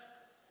has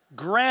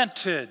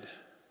granted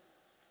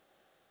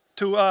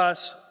to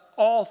us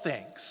all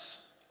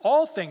things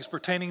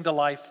pertaining to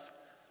life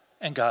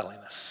and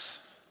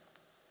godliness.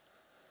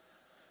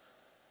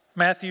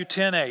 Matthew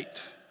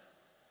 10:8.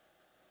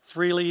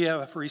 Freely you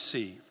have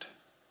received,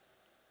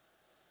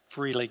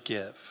 freely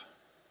give.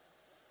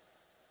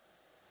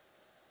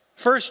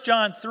 1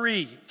 John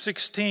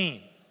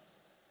 3:16.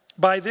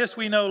 By this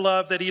we know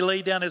love, that he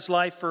laid down his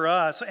life for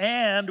us,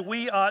 and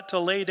we ought to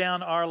lay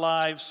down our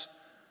lives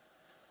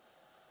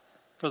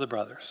for the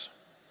brothers.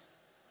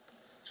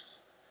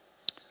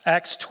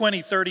 Acts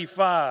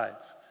 20:35.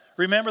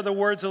 Remember the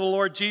words of the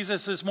Lord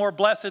Jesus is more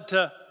blessed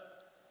to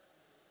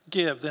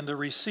give than to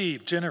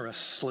receive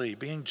generously,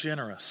 being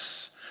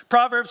generous.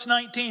 Proverbs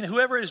 19,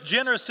 whoever is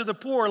generous to the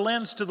poor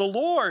lends to the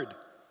Lord.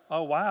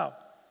 Oh, wow.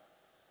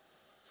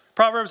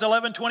 Proverbs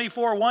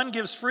 11:24, one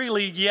gives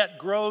freely, yet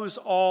grows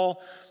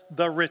all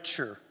the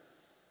richer.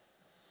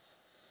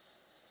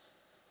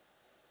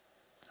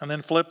 And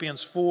then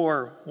Philippians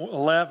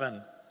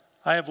 4:11,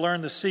 I have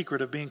learned the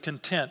secret of being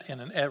content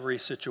in every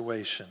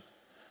situation.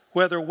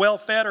 Whether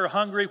well-fed or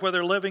hungry,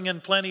 whether living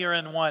in plenty or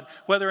in want,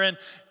 whether in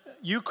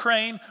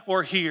Ukraine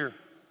or here,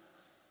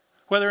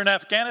 whether in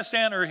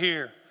Afghanistan or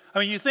here, I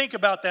mean, you think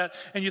about that,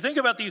 and you think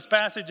about these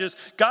passages.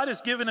 God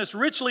has given us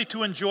richly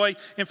to enjoy.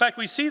 In fact,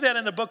 we see that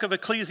in the book of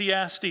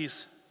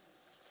Ecclesiastes.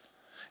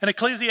 In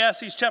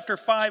Ecclesiastes chapter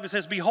 5, it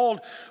says,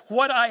 "Behold,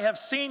 what I have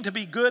seen to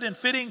be good and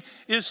fitting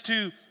is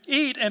to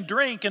eat and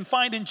drink and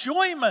find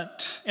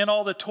enjoyment in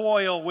all the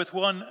toil with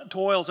one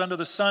toils under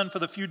the sun for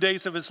the few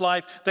days of his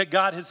life that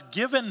God has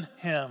given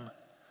him.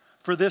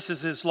 For this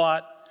is his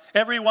lot.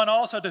 Everyone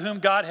also to whom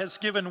God has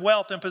given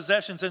wealth and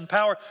possessions and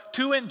power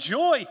to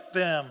enjoy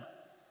them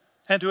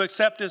and to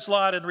accept his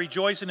lot and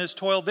rejoice in his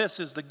toil. This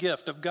is the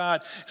gift of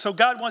God." So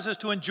God wants us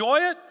to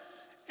enjoy it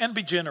and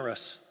be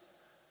generous.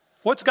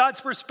 What's God's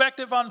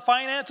perspective on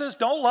finances?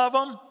 Don't love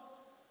them,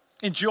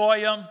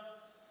 enjoy them,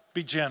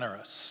 be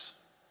generous.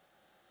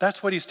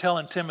 That's what he's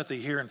telling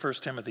Timothy here in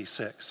 1 Timothy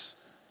 6.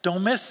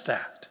 Don't miss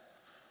that.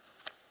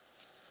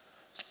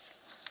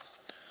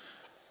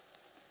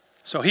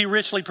 So he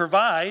richly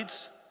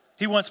provides.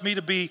 He wants me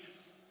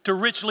to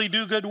richly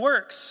do good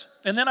works.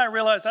 And then I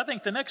realized I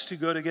think the next two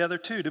go together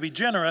too, to be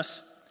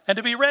generous and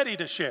to be ready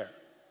to share.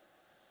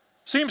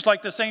 Seems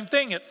like the same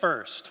thing at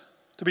first.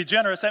 To be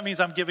generous, that means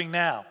I'm giving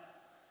now.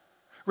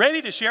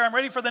 Ready to share, I'm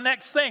ready for the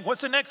next thing.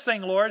 What's the next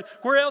thing, Lord?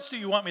 Where else do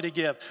you want me to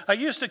give? I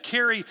used to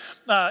carry,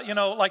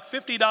 like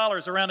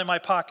 $50 around in my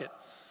pocket.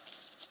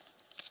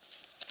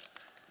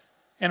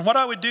 And what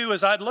I would do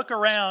is I'd look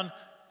around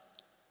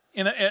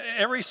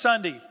every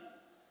Sunday.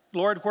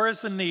 Lord, where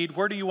is the need?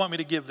 Where do you want me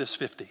to give this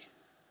 50?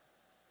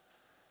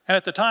 And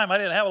at the time, I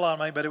didn't have a lot of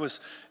money, but it was,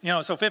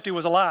 so 50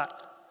 was a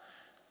lot.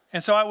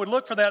 And so I would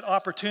look for that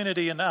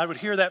opportunity, and I would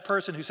hear that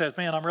person who says,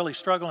 "Man, I'm really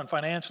struggling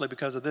financially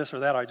because of this or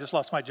that. I just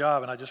lost my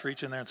job," and I just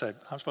reach in there and say,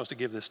 "I'm supposed to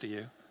give this to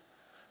you.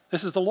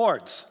 This is the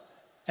Lord's,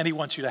 and he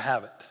wants you to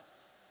have it."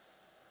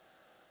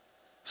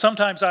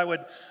 Sometimes I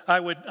would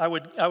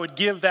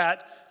give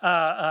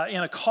that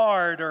in a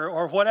card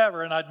or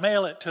whatever, and I'd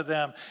mail it to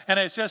them. And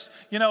it's just,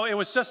 it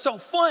was just so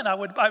fun. I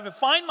would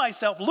find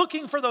myself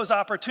looking for those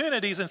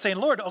opportunities and saying,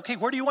 "Lord, okay,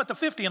 where do you want the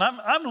 50?" And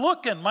I'm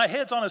looking, my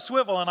head's on a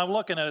swivel, and I'm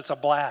looking, and it's a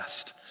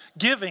blast.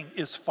 Giving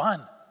is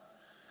fun.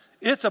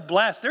 It's a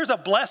blast. There's a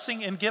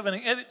blessing in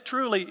giving. It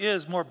truly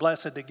is more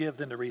blessed to give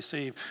than to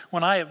receive.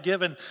 When I have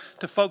given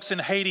to folks in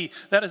Haiti,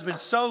 that has been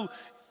so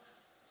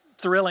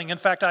thrilling. In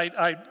fact,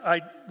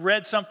 I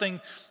read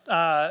something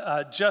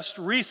just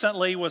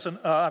recently.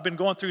 I've been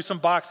going through some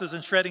boxes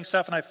and shredding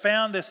stuff, and I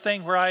found this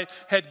thing where I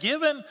had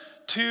given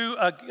to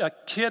a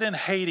kid in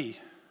Haiti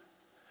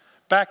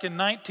back in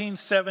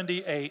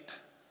 1978.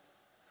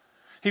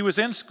 He was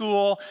in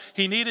school.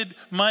 He needed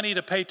money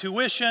to pay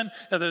tuition.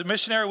 The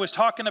missionary was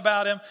talking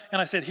about him.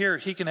 And I said, "Here,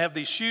 he can have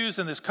these shoes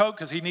and this coat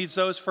because he needs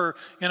those for,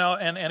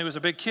 and he was a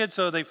big kid,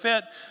 so they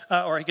fit.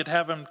 Or he could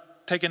have them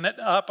taken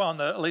up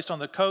at least on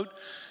the coat."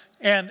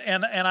 And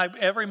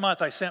every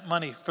month I sent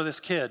money for this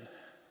kid.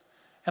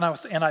 And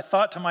I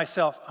thought to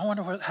myself, I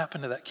wonder what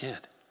happened to that kid.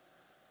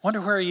 Wonder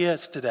where he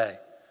is today.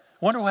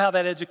 Wonder how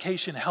that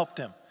education helped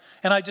him.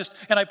 And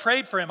I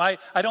prayed for him. I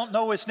don't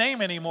know his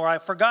name anymore.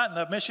 I've forgotten.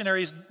 The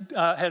missionary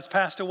has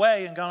passed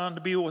away and gone on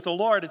to be with the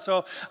Lord. And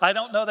so I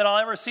don't know that I'll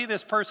ever see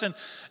this person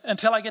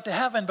until I get to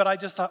heaven. But I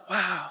just thought,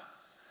 wow,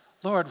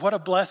 Lord, what a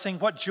blessing,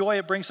 what joy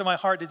it brings to my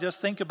heart to just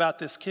think about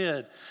this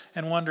kid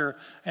and wonder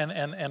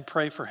and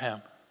pray for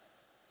him.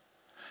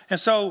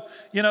 And so,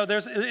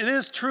 it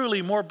is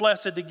truly more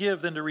blessed to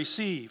give than to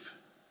receive.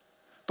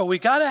 But we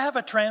got to have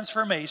a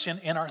transformation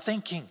in our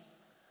thinking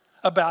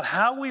about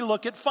how we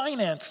look at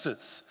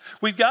finances.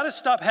 We've got to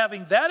stop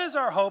having that as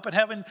our hope and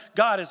having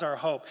God as our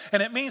hope.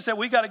 And it means that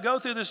we got to go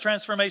through this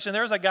transformation.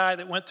 There's a guy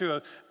that went through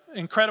an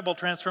incredible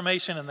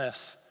transformation in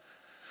this.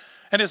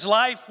 And his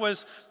life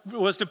was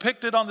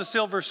depicted on the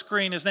silver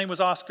screen. His name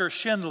was Oskar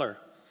Schindler.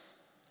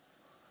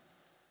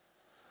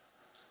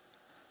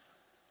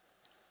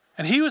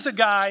 And he was a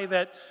guy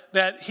that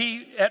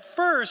at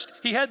first,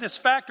 he had this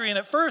factory, and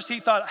at first he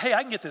thought, hey,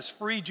 I can get this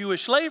free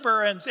Jewish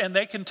labor, and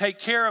they can take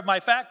care of my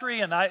factory,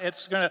 and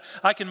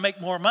I can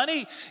make more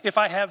money if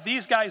I have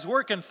these guys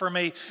working for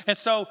me. And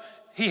so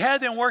he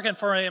had them working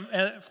for him,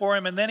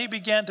 and then he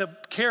began to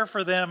care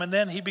for them, and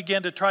then he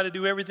began to try to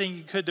do everything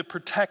he could to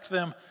protect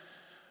them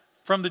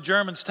from the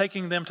Germans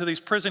taking them to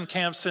these prison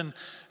camps, and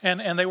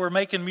they were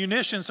making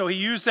munitions. So he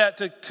used that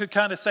to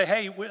kind of say,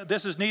 hey,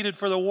 this is needed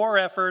for the war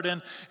effort.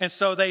 And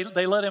so they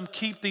let him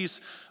keep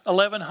these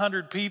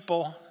 1,100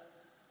 people.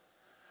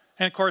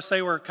 And of course,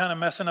 they were kind of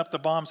messing up the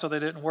bomb, so they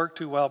didn't work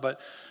too well.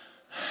 But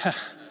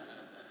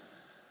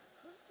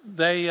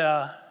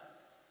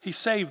he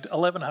saved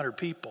 1,100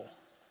 people.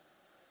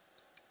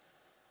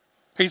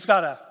 He's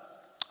got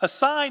a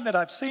sign that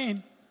I've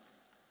seen.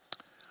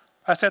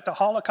 That's at the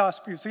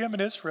Holocaust Museum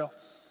in Israel,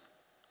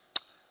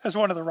 as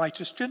one of the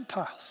righteous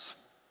Gentiles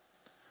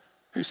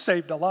who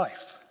saved a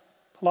life,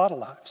 a lot of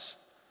lives.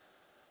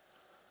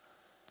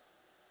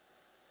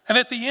 And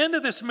at the end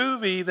of this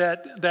movie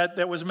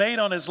that was made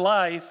on his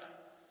life,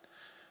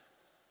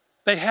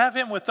 they have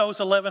him with those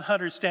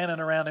 1,100 standing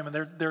around him, and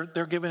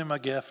they're giving him a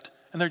gift,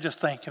 and they're just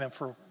thanking him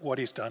for what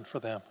he's done for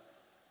them.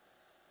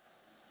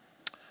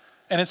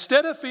 And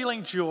instead of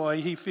feeling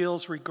joy, he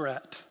feels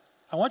regret.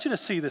 I want you to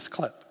see this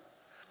clip.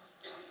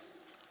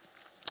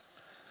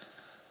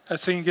 That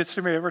scene gets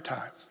to me every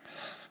time.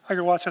 I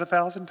could watch it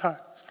 1,000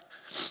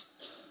 times.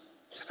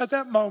 At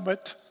that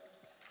moment,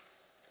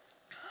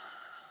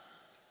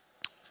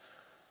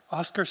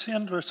 Oscar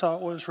Schindler saw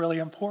what was really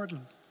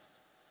important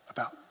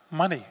about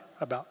money,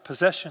 about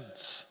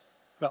possessions,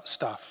 about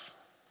stuff.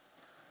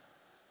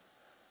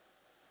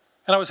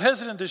 And I was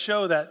hesitant to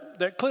show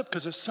that clip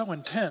because it's so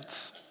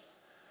intense.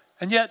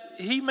 And yet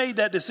he made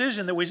that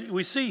decision that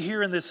we see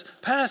here in this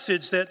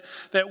passage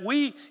that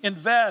we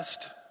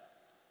invest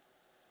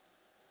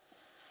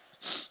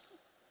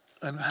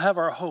and have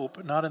our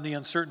hope not in the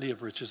uncertainty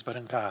of riches, but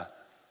in God.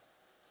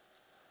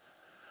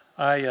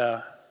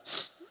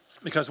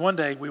 Because one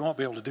day we won't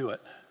be able to do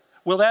it.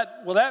 Will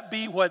that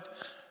be what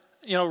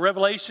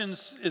Revelation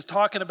is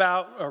talking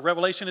about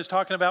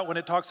when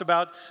it talks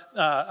about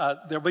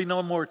there'll be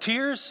no more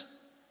tears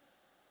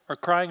or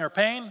crying or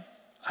pain?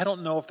 I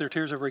don't know if they're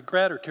tears of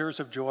regret or tears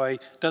of joy.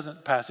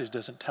 Passage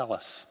doesn't tell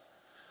us.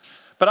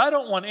 But I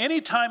don't want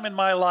any time in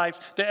my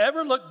life to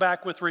ever look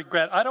back with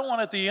regret. I don't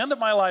want at the end of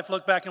my life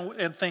look back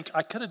and think,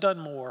 I could have done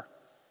more.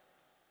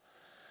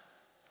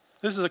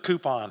 This is a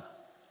coupon.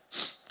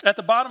 At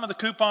the bottom of the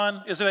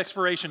coupon is an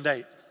expiration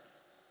date.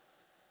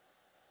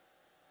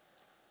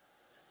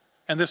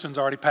 And this one's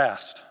already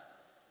passed.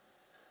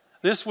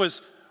 This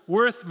was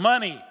worth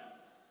money.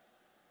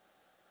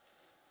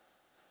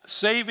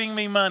 Saving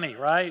me money,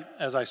 right?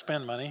 As I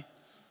spend money.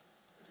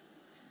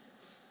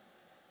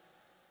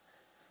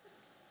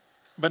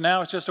 But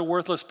now it's just a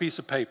worthless piece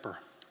of paper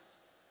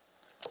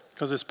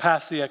because it's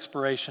past the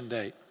expiration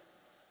date.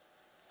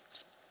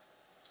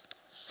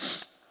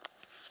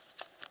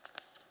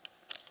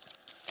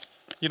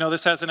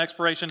 This has an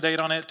expiration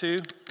date on it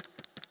too.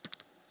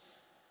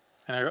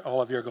 And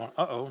all of you are going,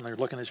 uh-oh, and they're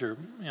looking at your,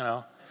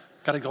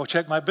 got to go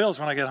check my bills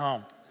when I get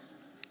home.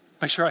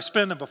 Make sure I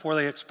spend them before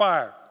they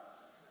expire.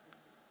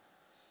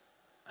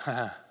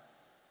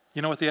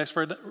 You know what the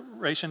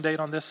expiration date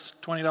on this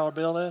 $20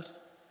 bill is?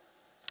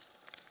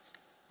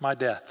 My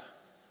death.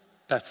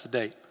 That's the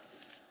date.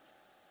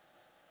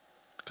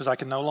 Because I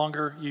can no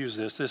longer use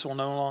this. This will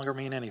no longer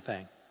mean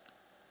anything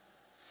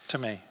to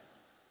me.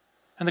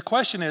 And the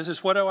question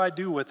is what do I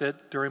do with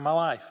it during my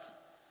life?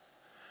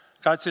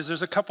 God says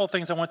there's a couple of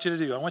things I want you to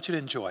do. I want you to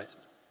enjoy it.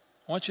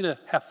 I want you to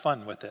have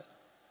fun with it.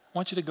 I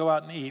want you to go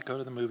out and eat, go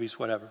to the movies,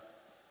 whatever.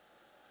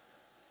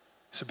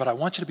 He said, but I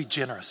want you to be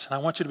generous. And I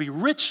want you to be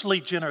richly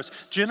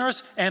generous.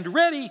 Generous and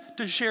ready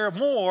to share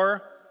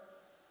more.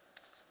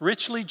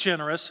 Richly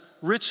generous,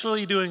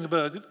 richly doing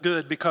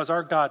good because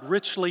our God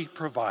richly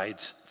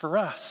provides for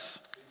us.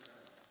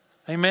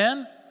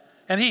 Amen?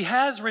 And he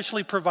has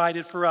richly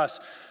provided for us.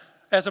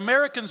 As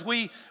Americans,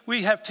 we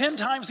have 10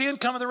 times the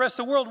income of the rest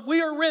of the world. We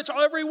are rich,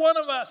 every one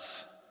of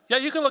us. Yeah,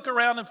 you can look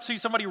around and see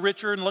somebody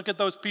richer and look at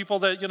those people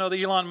that,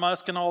 the Elon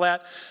Musk and all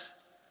that.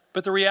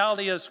 But the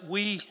reality is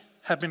we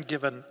have been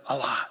given a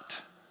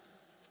lot.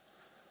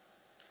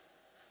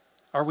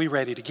 Are we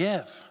ready to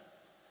give?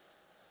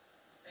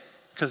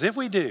 Because if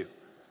we do,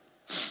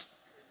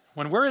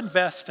 when we're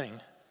investing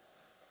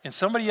in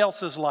somebody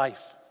else's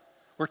life,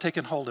 we're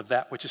taking hold of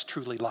that which is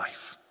truly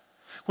life.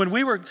 When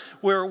we were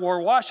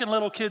washing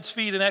little kids'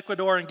 feet in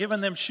Ecuador and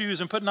giving them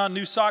shoes and putting on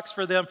new socks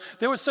for them,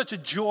 there was such a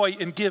joy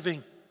in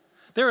giving.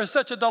 There is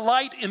such a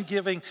delight in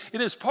giving.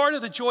 It is part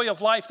of the joy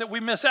of life that we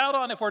miss out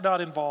on if we're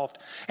not involved.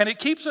 And it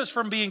keeps us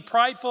from being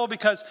prideful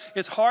because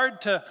it's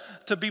hard to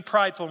be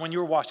prideful when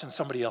you're washing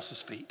somebody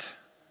else's feet.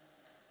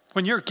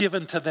 When you're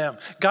given to them.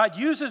 God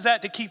uses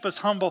that to keep us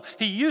humble.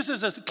 He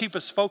uses it to keep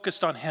us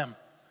focused on him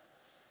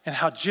and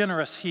how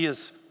generous he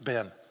has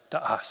been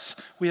to us.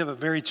 We have a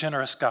very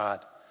generous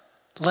God.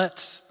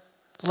 Let's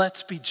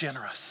be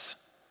generous.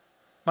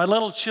 My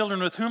little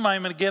children with whom I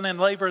am again in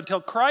labor until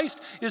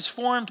Christ is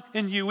formed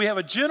in you. We have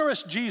a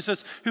generous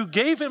Jesus who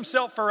gave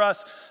himself for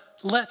us.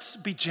 Let's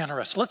be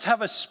generous. Let's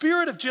have a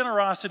spirit of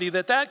generosity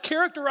that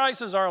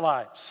characterizes our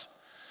lives.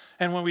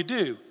 And when we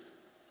do,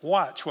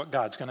 watch what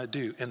God's going to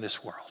do in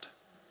this world.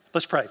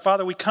 Let's pray.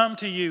 Father, we come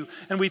to you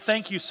and we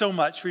thank you so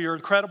much for your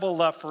incredible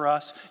love for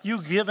us.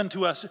 You've given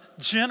to us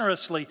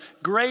generously,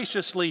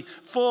 graciously,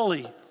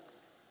 fully.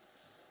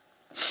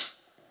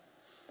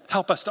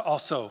 Help us to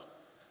also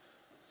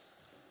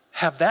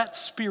have that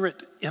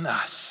spirit in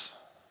us.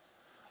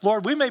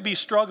 Lord, we may be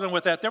struggling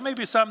with that. There may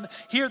be some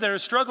here that are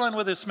struggling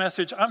with this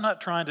message. I'm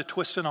not trying to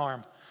twist an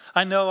arm.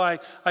 I know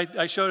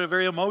I showed a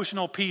very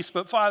emotional piece,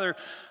 but Father,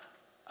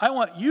 I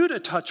want you to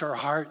touch our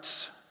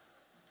hearts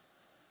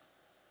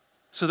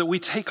so that we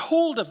take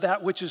hold of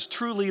that which is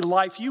truly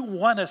life. You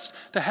want us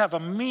to have a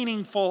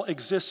meaningful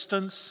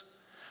existence,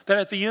 that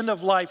at the end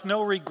of life,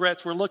 no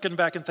regrets. We're looking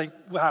back and think,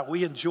 wow,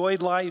 we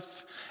enjoyed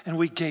life and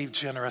we gave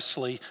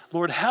generously.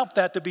 Lord, help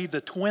that to be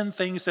the twin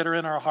things that are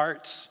in our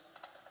hearts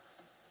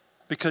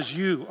because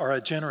you are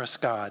a generous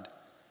God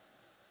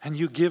and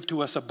you give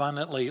to us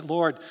abundantly.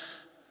 Lord,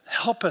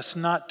 help us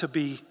not to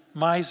be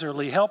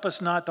miserly. Help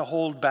us not to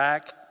hold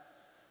back.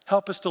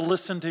 Help us to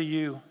listen to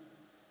you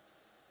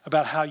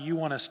about how you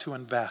want us to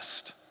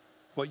invest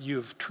what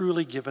you've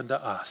truly given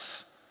to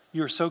us.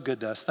 You are so good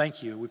to us.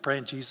 Thank you. We pray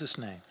in Jesus'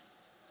 name.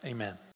 Amen.